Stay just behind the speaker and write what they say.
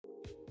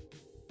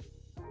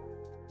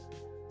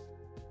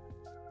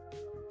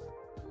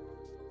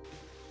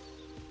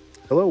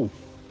Hello,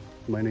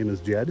 my name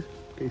is Jed, in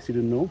case you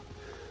didn't know.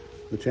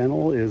 The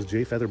channel is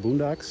J Feather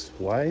Boondocks.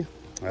 Why?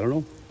 I don't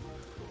know.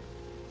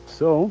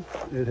 So,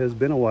 it has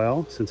been a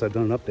while since I've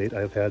done an update.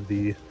 I've had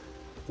the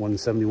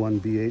 171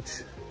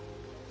 BH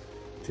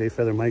J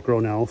Feather Micro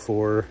now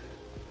for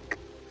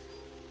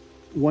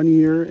 1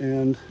 year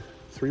and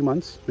 3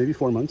 months, maybe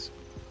 4 months.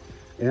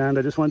 And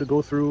I just wanted to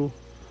go through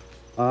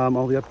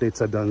all the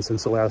updates I've done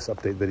since the last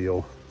update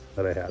video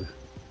that I had.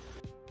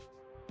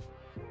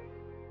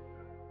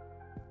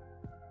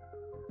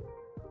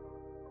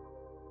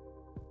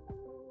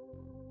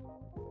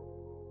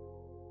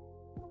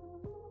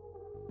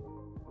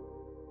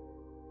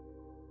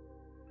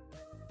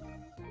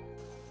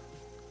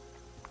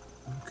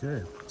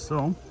 Okay,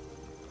 so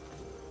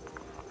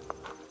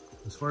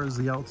as far as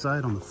the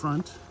outside on the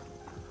front,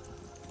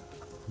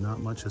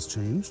 not much has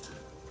changed.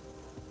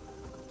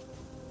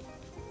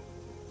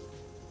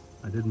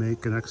 I did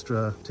make an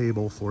extra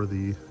table for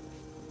the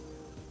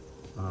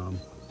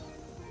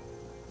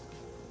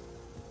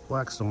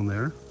Blackstone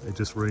there. It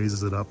just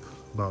raises it up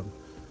about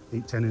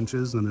 8-10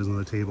 inches, and then there's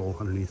another table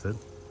underneath it.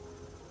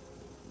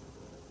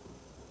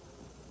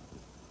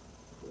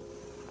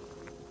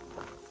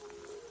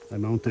 I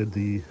mounted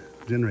the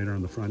generator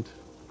on the front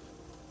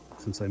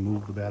since I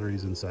moved the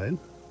batteries inside.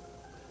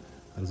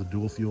 That is a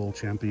dual fuel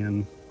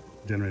Champion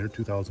generator,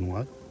 2000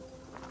 watt.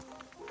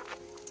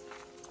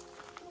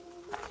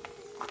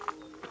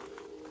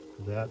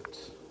 That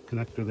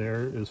connector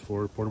there is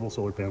for portable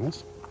solar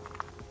panels.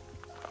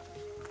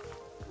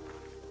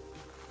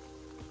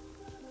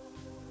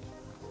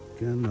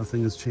 Again,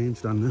 nothing has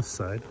changed on this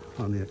side,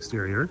 on the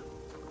exterior.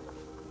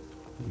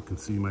 You can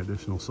see my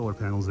additional solar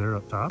panels there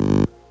up top.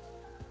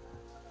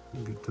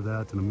 We'll get to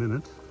that in a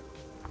minute.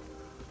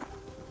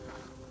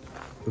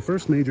 The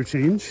first major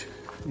change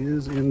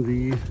is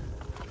in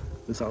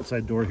this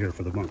outside door here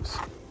for the bunks.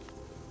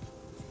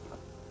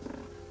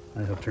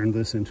 I have turned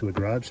this into a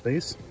garage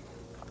space,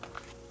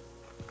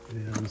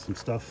 and some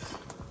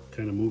stuff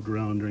kind of moved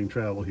around during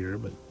travel here,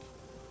 but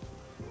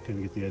kind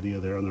of get the idea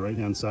there. On the right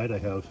hand side I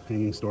have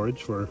hanging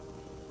storage for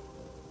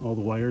all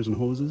the wires and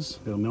hoses.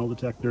 Got a metal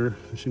detector,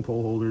 fishing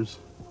pole holders,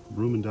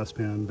 broom and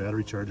dustpan,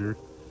 battery charger,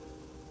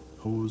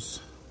 hose,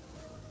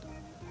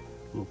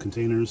 little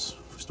containers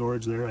for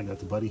storage there. I got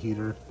the buddy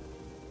heater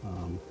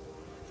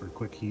for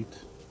quick heat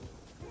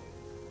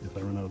if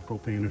I run out of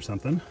propane or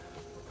something.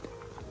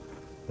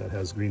 That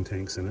has green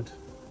tanks in it.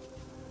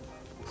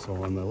 So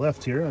on the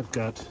left here I've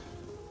got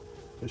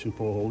fishing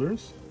pole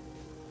holders,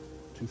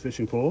 2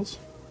 fishing poles.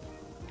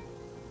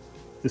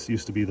 This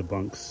used to be the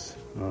bunk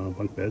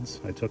beds.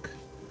 I took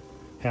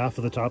half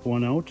of the top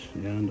one out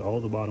and all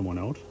of the bottom one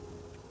out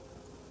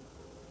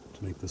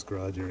to make this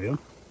garage area.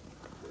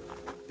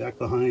 Back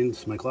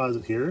behind my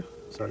closet here,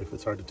 sorry if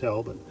it's hard to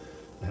tell, but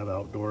I have an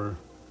outdoor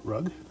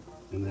rug,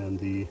 and then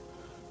the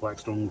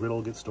Blackstone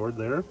griddle gets stored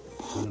there,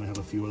 and then I have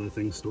a few other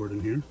things stored in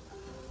here.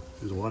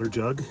 There's a water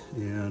jug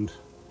and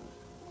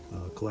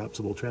a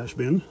collapsible trash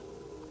bin.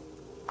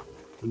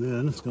 And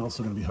then it's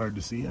also going to be hard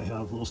to see, I have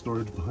a little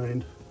storage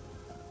behind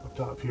up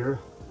top here.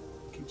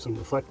 Keep some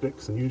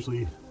reflectix and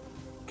usually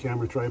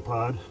camera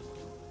tripod,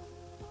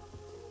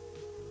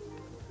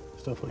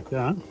 stuff like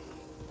that. And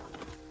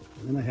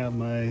then I have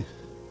my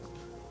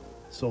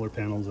solar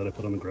panels that I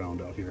put on the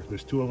ground out here.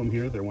 There's 2 of them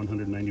here. They're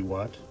 190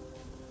 watt.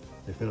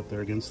 They fit up there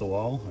against the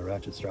wall. I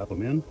ratchet strap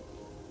them in.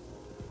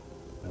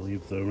 I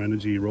leave the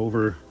Renogy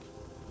Rover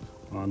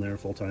on there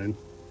full time.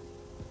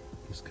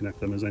 Just connect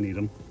them as I need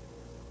them.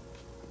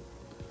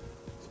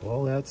 So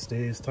all that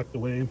stays tucked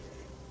away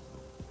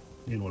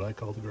in what I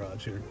call the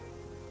garage here.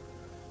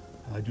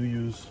 I do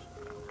use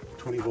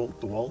 20 volt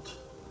DeWalt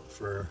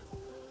for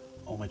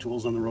all my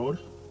tools on the road.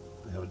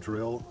 I have a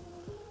drill,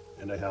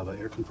 and I have an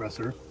air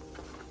compressor,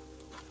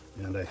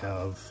 and I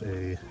have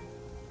a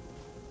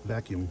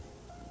vacuum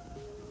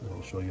that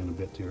I'll show you in a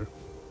bit here.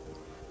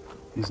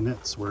 These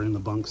nets were in the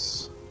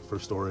bunks for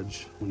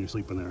storage when you're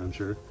sleeping there, I'm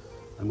sure.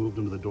 I moved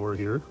them to the door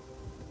here.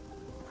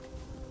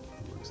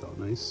 It works out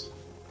nice.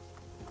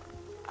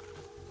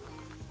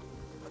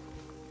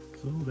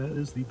 So that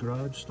is the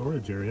garage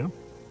storage area.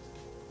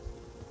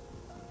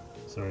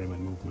 Sorry, my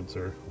movements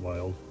are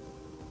wild.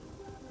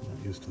 I'm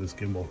not used to this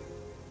gimbal.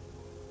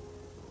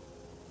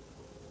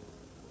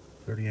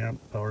 30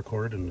 amp power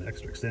cord and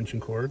extra extension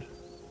cord.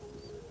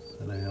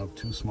 And I have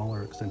 2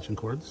 smaller extension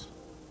cords,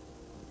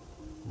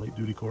 light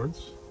duty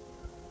cords.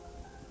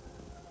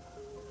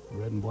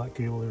 Red and black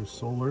cable, there's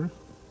solar,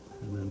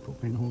 and then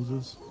propane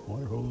hoses,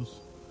 water hose,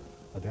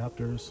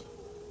 adapters,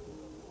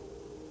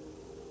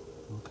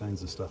 all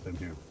kinds of stuff in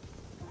here.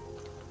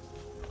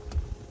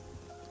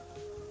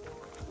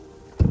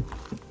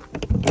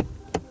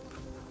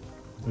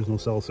 There's no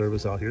cell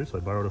service out here, so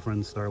I borrowed a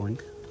friend's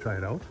Starlink to try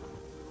it out.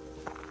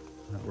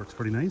 That works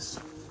pretty nice.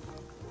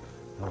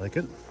 I like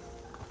it.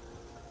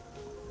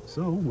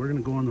 So we're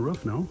gonna go on the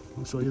roof now.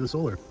 I'll show you the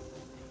solar.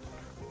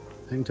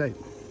 Hang tight.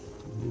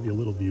 I'll give you a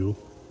little view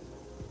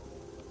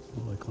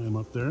while I climb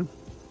up there.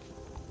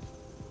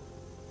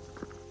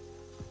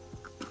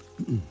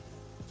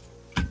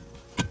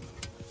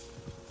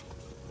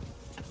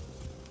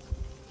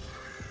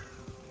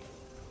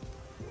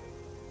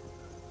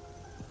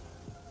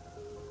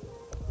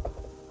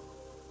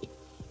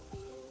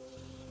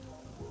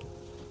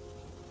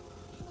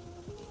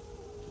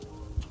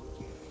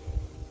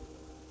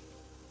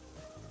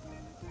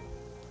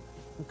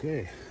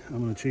 Okay,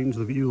 I'm going to change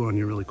the view on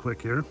you really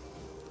quick here.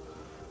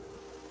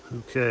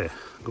 Okay,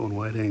 going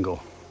wide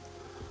angle.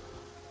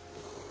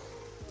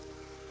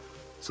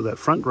 So that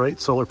front right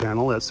solar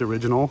panel, that's the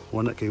original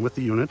one that came with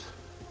the unit.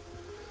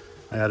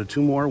 I added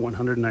 2 more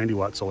 190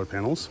 watt solar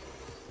panels.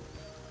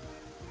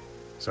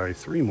 Sorry,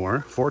 3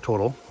 more, 4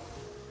 total.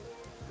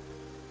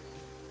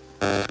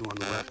 2 on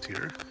the left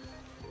here.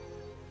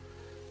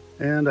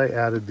 And I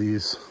added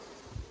these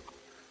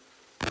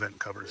vent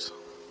covers.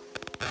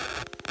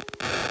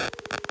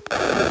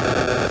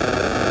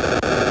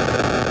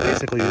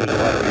 Basically, there's a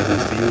lot of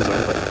reasons to use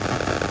them, but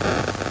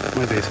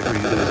my basic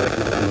reason is I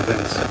can open the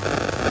vents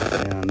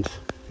and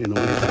in the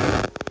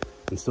wintertime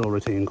can still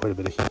retain quite a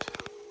bit of heat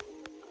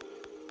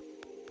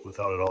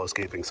without it all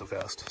escaping so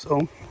fast. So,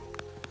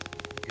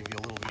 give you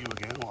a little view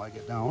again while I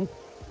get down.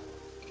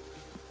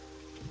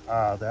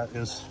 That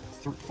is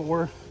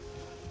 4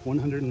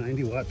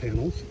 190 watt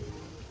panels.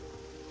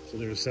 So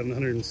there's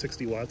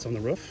 760 watts on the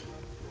roof.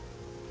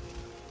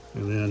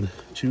 And then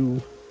 2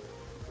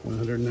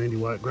 190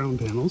 watt ground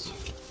panels.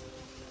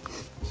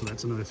 So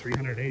that's another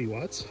 380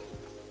 watts.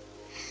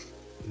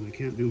 And I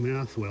can't do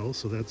math well,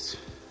 so that's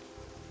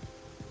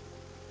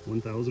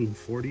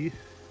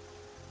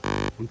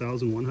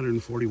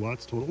 1,140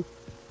 watts total,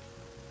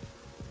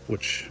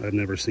 which I've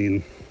never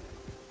seen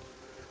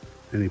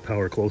any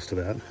power close to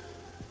that.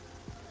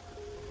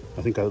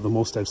 I think the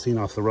most I've seen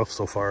off the roof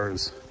so far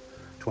is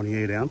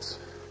 28 amps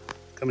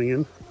coming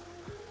in.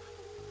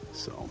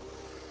 So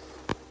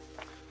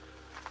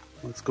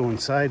let's go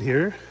inside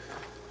here,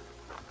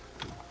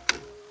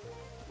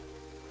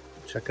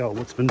 check out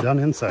what's been done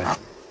inside.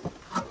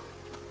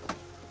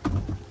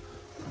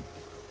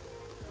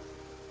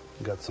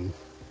 Got some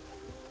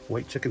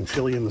white chicken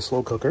chili in the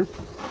slow cooker.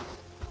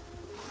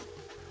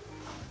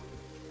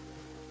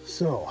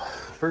 So,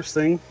 first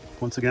thing,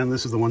 once again,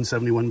 this is the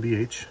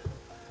 171BH.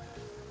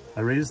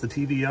 I raised the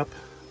TV up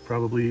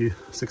probably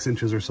 6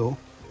 inches or so,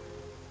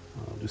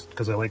 just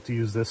because I like to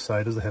use this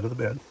side as the head of the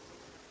bed.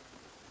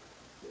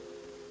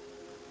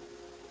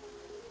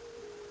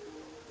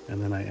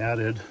 And then I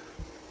added,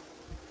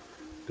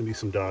 gonna be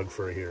some dog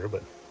fur here,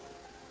 but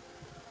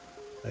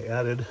I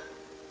added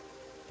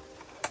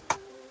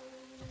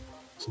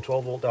some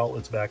 12 volt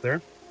outlets back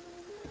there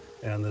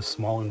and this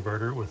small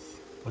inverter with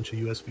a bunch of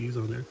USBs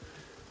on there.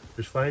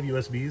 There's 5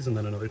 USBs and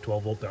then another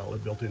 12 volt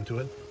outlet built into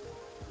it.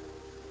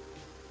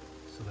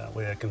 So that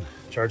way I can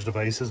charge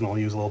devices and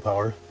only use a little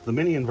power. The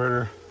mini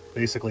inverter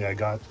basically I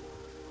got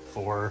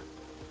for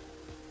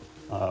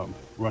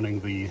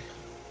running the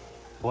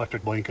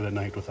electric blanket at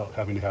night without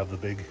having to have the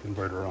big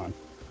inverter on.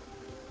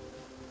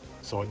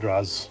 So it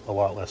draws a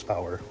lot less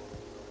power.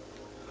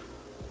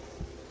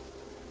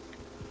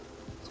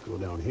 Go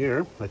down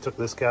here. I took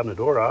this cabinet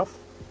door off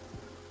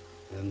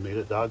and made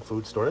it dog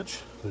food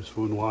storage. There's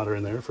food and water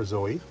in there for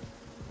Zoe.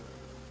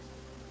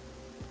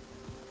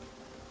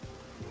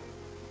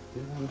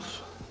 And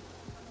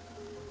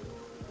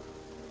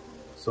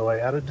so I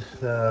added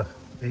the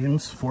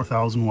Ames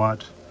 4000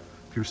 watt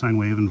pure sine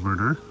wave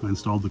inverter. I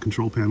installed the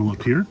control panel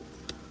up here.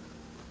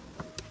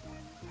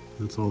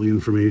 That's all the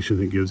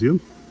information it gives you.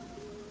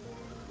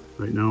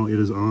 Right now it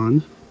is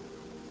on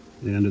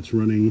and it's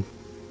running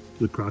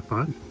the crock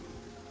pot.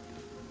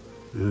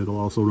 And it'll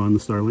also run the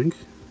Starlink.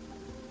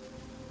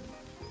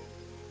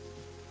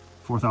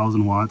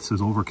 4,000 watts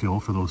is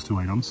overkill for those 2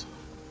 items.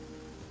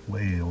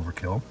 Way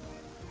overkill.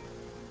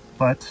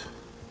 But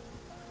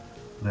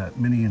that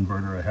mini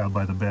inverter I have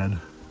by the bed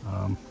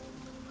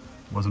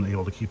wasn't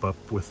able to keep up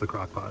with the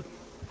crock pot.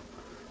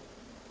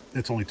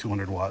 It's only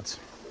 200 watts.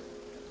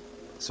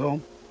 So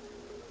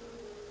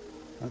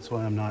that's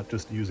why I'm not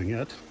just using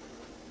it.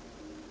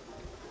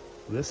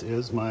 This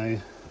is my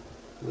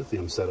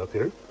lithium setup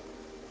here.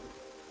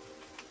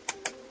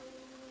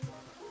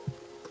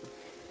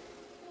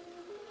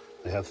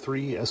 I have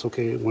 3 SOK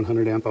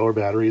 100 amp hour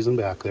batteries in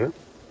back there.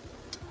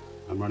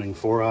 I'm running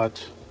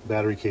 4-aught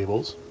battery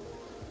cables,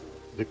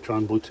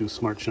 Victron Bluetooth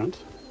Smart Shunt,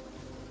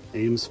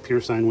 Ames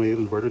pure sine wave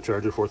inverter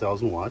charger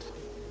 4000 watt.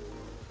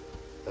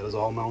 That is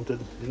all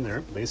mounted in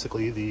there.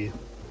 Basically the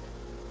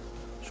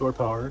shore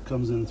power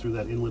comes in through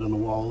that inlet on the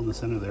wall in the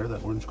center there,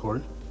 that orange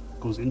cord,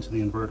 goes into the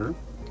inverter,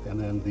 and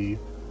then the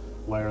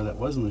wire that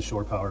was in the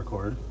shore power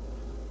cord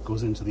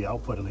goes into the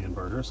output of the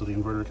inverter, so the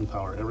inverter can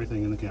power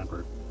everything in the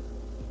camper.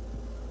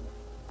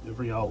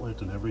 Every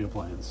outlet and every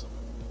appliance.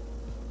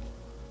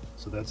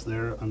 So that's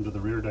there under the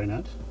rear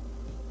dinette.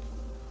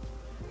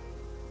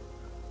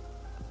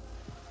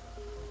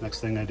 Next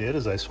thing I did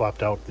is I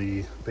swapped out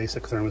the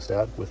basic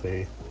thermostat with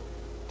a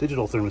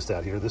digital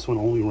thermostat here. This one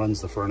only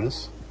runs the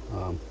furnace.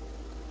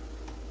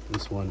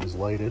 This one is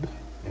lighted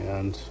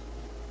and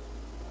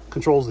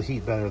controls the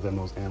heat better than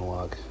those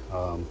analog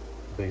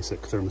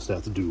basic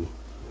thermostats do.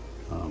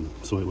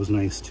 So it was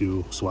nice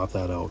to swap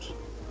that out.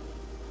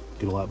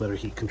 Get a lot better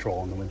heat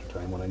control in the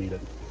wintertime when I need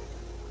it.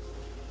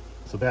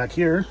 So back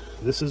here,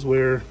 this is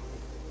where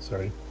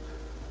the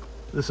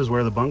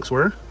bunks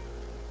were.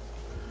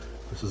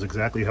 This is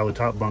exactly how the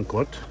top bunk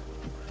looked.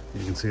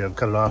 You can see I've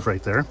cut it off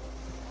right there.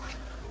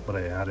 But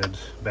I added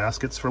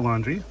baskets for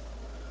laundry,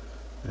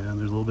 And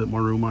there's a little bit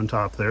more room on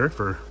top there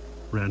for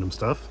random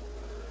stuff.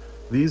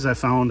 These I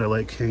found I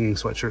like hanging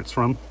sweatshirts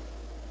from.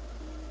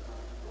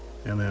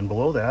 And then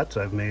below that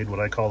I've made what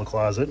I call the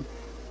closet.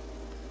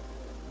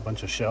 A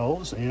bunch of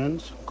shelves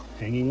and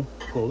hanging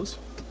clothes.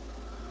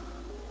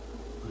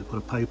 I put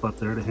a pipe up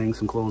there to hang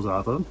some clothes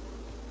off of.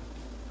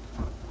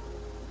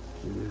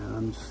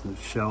 And there's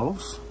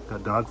shelves.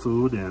 Got dog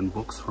food and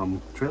books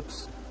from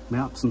trips,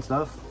 maps and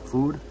stuff,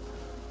 food,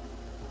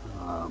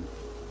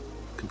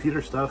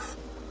 computer stuff.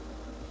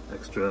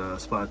 Extra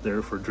spot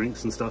there for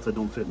drinks and stuff that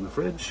don't fit in the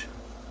fridge.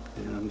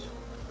 And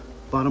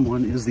bottom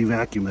one is the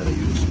vacuum that I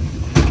use.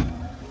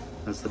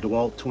 That's the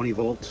DeWalt 20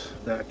 volt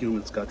vacuum.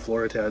 It's got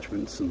floor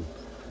attachments and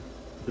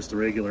just the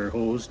regular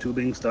hose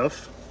tubing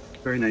stuff.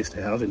 Very nice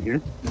to have in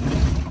here.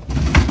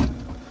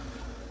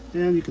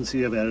 And you can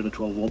see I've added a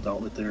 12 volt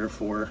outlet there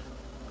for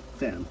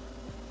fan.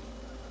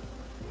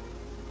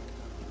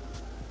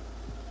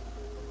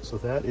 So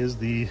that is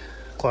the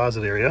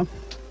closet area.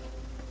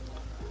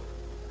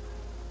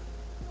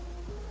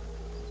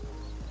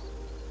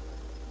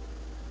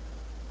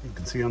 You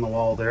can see on the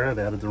wall there I've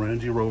added the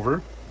Renogy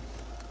Rover.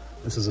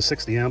 This is a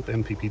 60 amp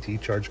MPPT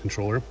charge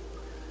controller.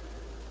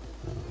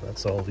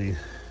 That's all the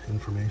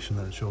information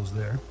that it shows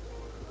there.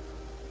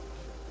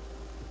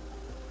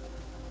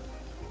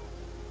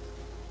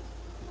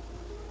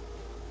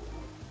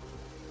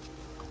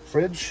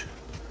 Fridge.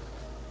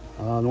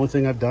 The only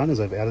thing I've done is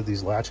I've added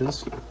these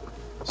latches,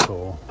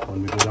 so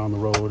when we go down the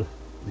road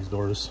these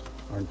doors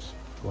aren't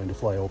going to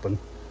fly open.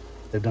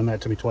 They've done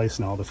that to me twice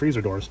now, the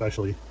freezer door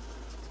especially.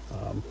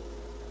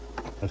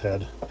 I've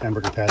had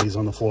hamburger patties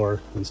on the floor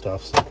and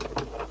stuff, so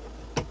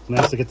it's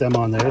nice to get them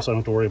on there so I don't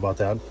have to worry about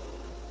that.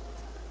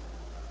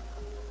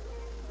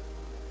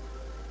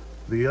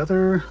 The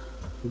other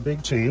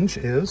big change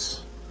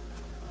is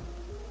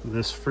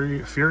this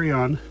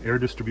Furrion air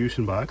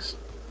distribution box.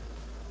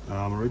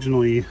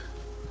 Originally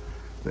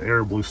the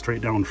air blew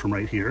straight down from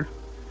right here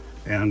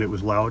and it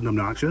was loud and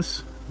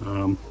obnoxious.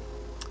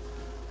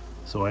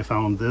 So I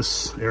found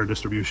this air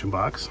distribution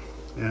box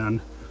and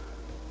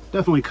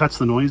definitely cuts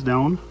the noise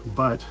down,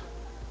 but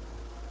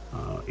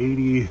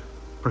 80%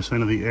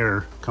 of the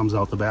air comes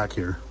out the back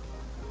here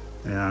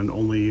and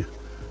only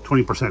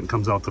 20%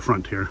 comes out the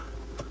front here.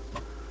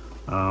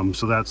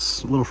 So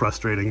that's a little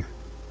frustrating.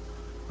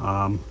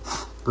 The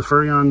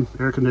Furrion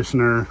air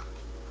conditioner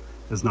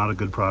is not a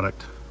good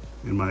product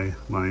in my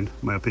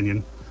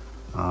opinion.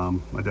 I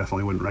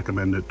definitely wouldn't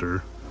recommend it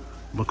or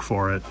look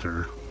for it,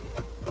 or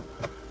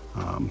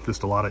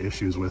just a lot of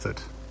issues with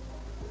it.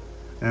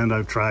 And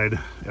I've tried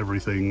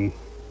everything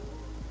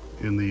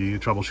in the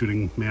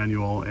troubleshooting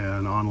manual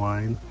and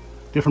online,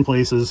 different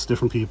places,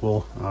 different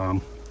people.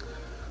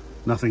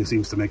 Nothing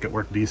seems to make it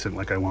work decent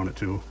like I want it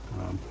to.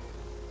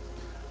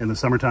 In the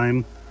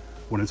summertime,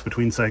 when it's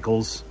between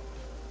cycles,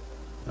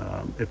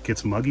 it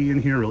gets muggy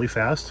in here really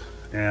fast,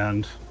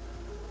 and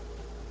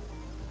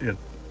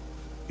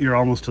you're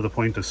almost to the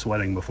point of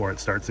sweating before it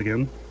starts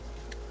again.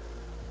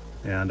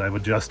 And I've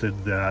adjusted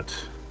that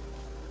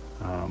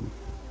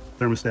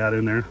thermostat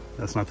in there.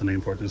 That's not the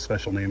name for it, there's a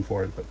special name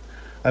for it, but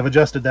I've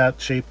adjusted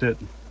that, shaped it,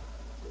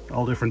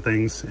 all different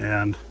things,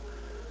 and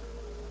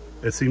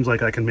it seems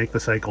like I can make the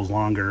cycles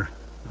longer,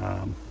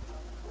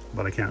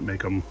 but I can't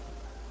make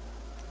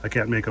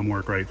them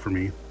work right for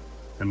me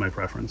and my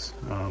preference.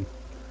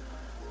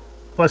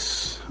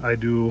 Plus I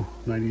do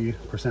 90%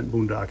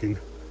 boondocking,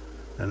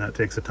 and that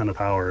takes a ton of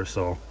power,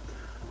 so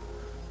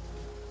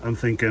I'm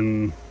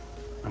thinking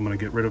I'm going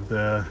to get rid of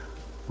the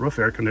roof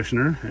air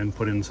conditioner and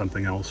put in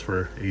something else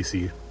for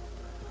AC.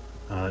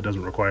 It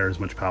doesn't require as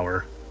much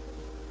power,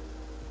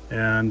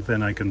 and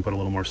then I can put a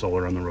little more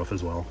solar on the roof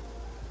as well.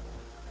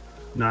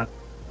 Not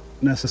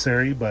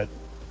necessary, but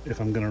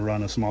if I'm going to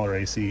run a smaller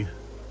AC,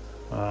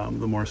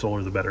 the more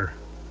solar the better,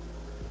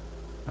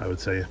 I would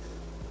say.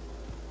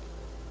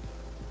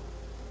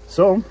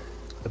 So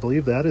I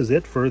believe that is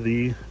it for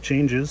the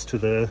changes to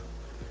the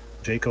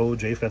Jayco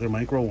J-Feather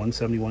Micro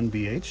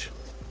 171BH.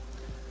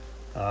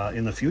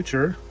 In the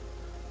future,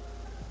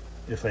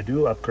 if I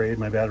do upgrade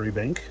my battery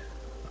bank,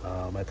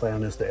 my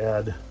plan is to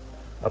add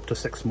up to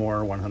 6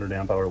 more 100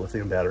 amp hour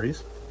lithium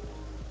batteries.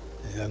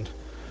 And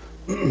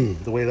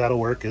the way that'll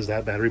work is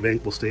that battery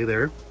bank will stay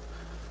there.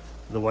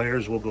 The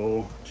wires will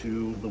go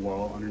to the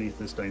wall underneath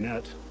this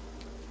dinette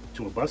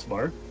to a bus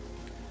bar.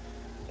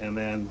 And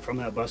then from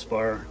that bus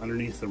bar,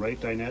 underneath the right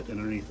dinette and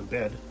underneath the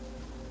bed,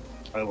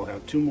 I will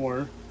have 2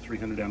 more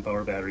 300 amp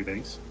hour battery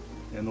banks.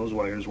 And those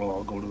wires will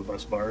all go to the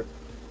bus bar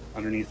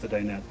underneath the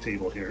dinette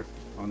table here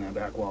on that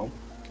back wall.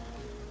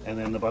 And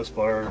then the bus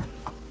bar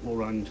will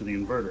run to the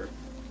inverter.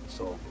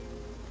 So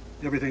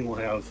everything will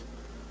have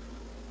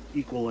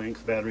equal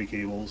length battery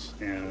cables,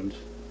 and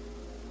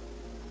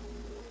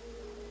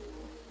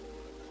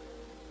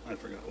I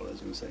forgot what I was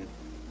going to say.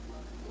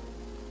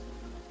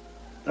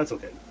 That's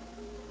okay.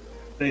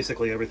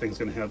 Basically everything's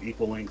going to have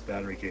equal length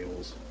battery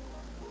cables.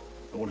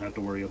 I won't have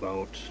to worry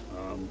about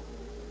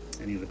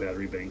any of the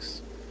battery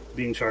banks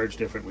being charged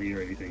differently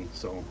or anything.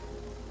 So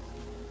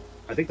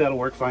I think that'll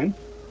work fine.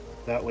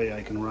 That way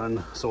I can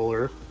run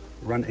solar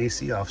run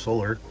AC off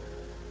solar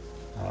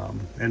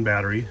and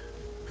battery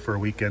for a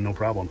weekend, no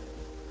problem.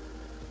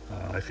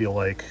 I feel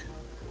like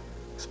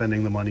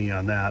spending the money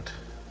on that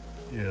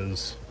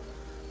is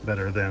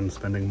better than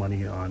spending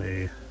money on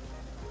a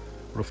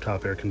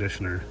rooftop air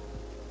conditioner,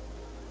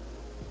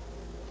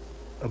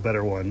 a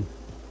better one,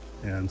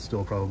 and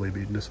still probably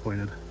be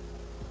disappointed.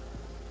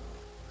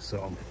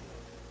 So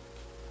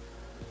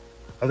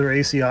other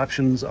AC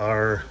options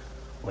are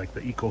like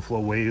the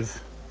EcoFlow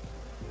Wave,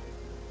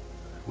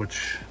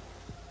 which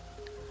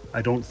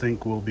I don't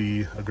think will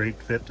be a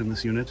great fit in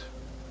this unit.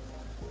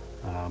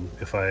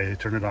 If I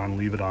turn it on,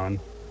 leave it on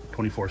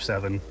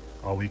 24/7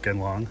 all weekend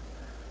long,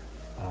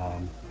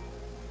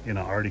 in an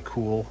already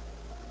cool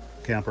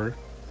camper,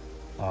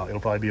 it'll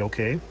probably be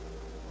okay.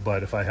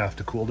 But if I have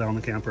to cool down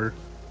the camper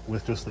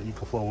with just the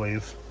EcoFlow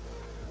Wave,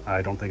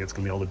 I don't think it's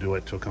gonna be able to do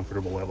it to a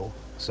comfortable level.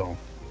 So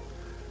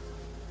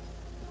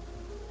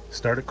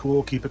start it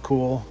cool, keep it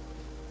cool.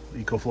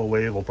 The EcoFlow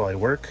Wave will probably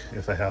work.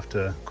 If I have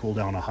to cool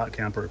down a hot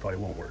camper, it probably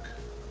won't work.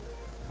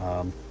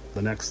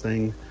 The next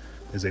thing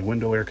is a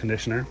window air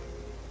conditioner,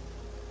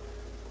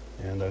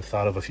 and I've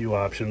thought of a few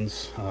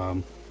options.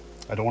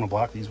 I don't want to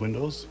block these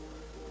windows.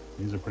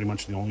 These are pretty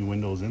much the only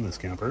windows in this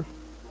camper.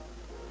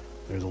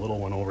 There's a little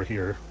one over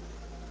here,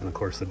 and of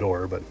course the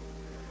door, but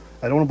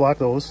I don't want to block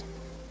those.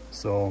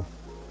 So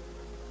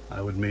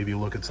I would maybe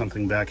look at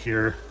something back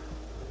here.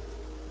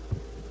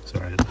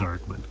 Sorry, it's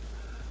dark, but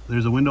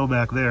there's a window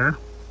back there,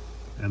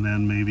 and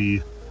then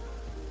maybe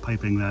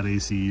piping that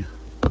AC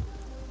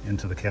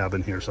into the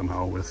cabin here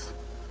somehow with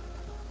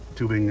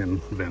tubing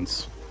and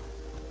vents.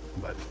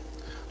 But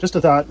just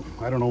a thought.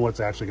 I don't know what's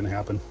actually going to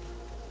happen.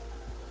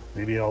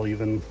 Maybe I'll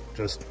even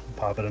just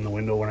pop it in the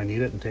window when I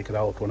need it and take it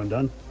out when I'm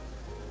done.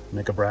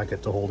 Make a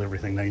bracket to hold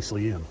everything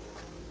nicely and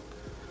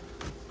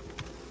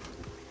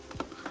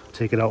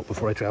take it out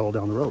before I travel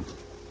down the road.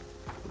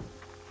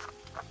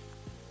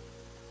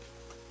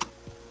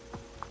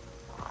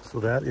 So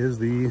that is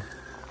the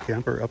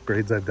camper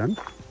upgrades I've done.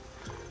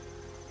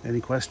 Any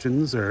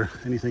questions or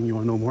anything you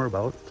want to know more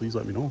about, please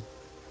let me know.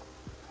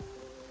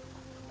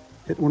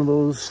 Hit one of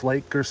those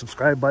like or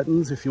subscribe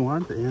buttons if you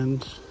want,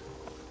 and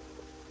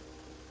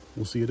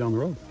we'll see you down the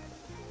road.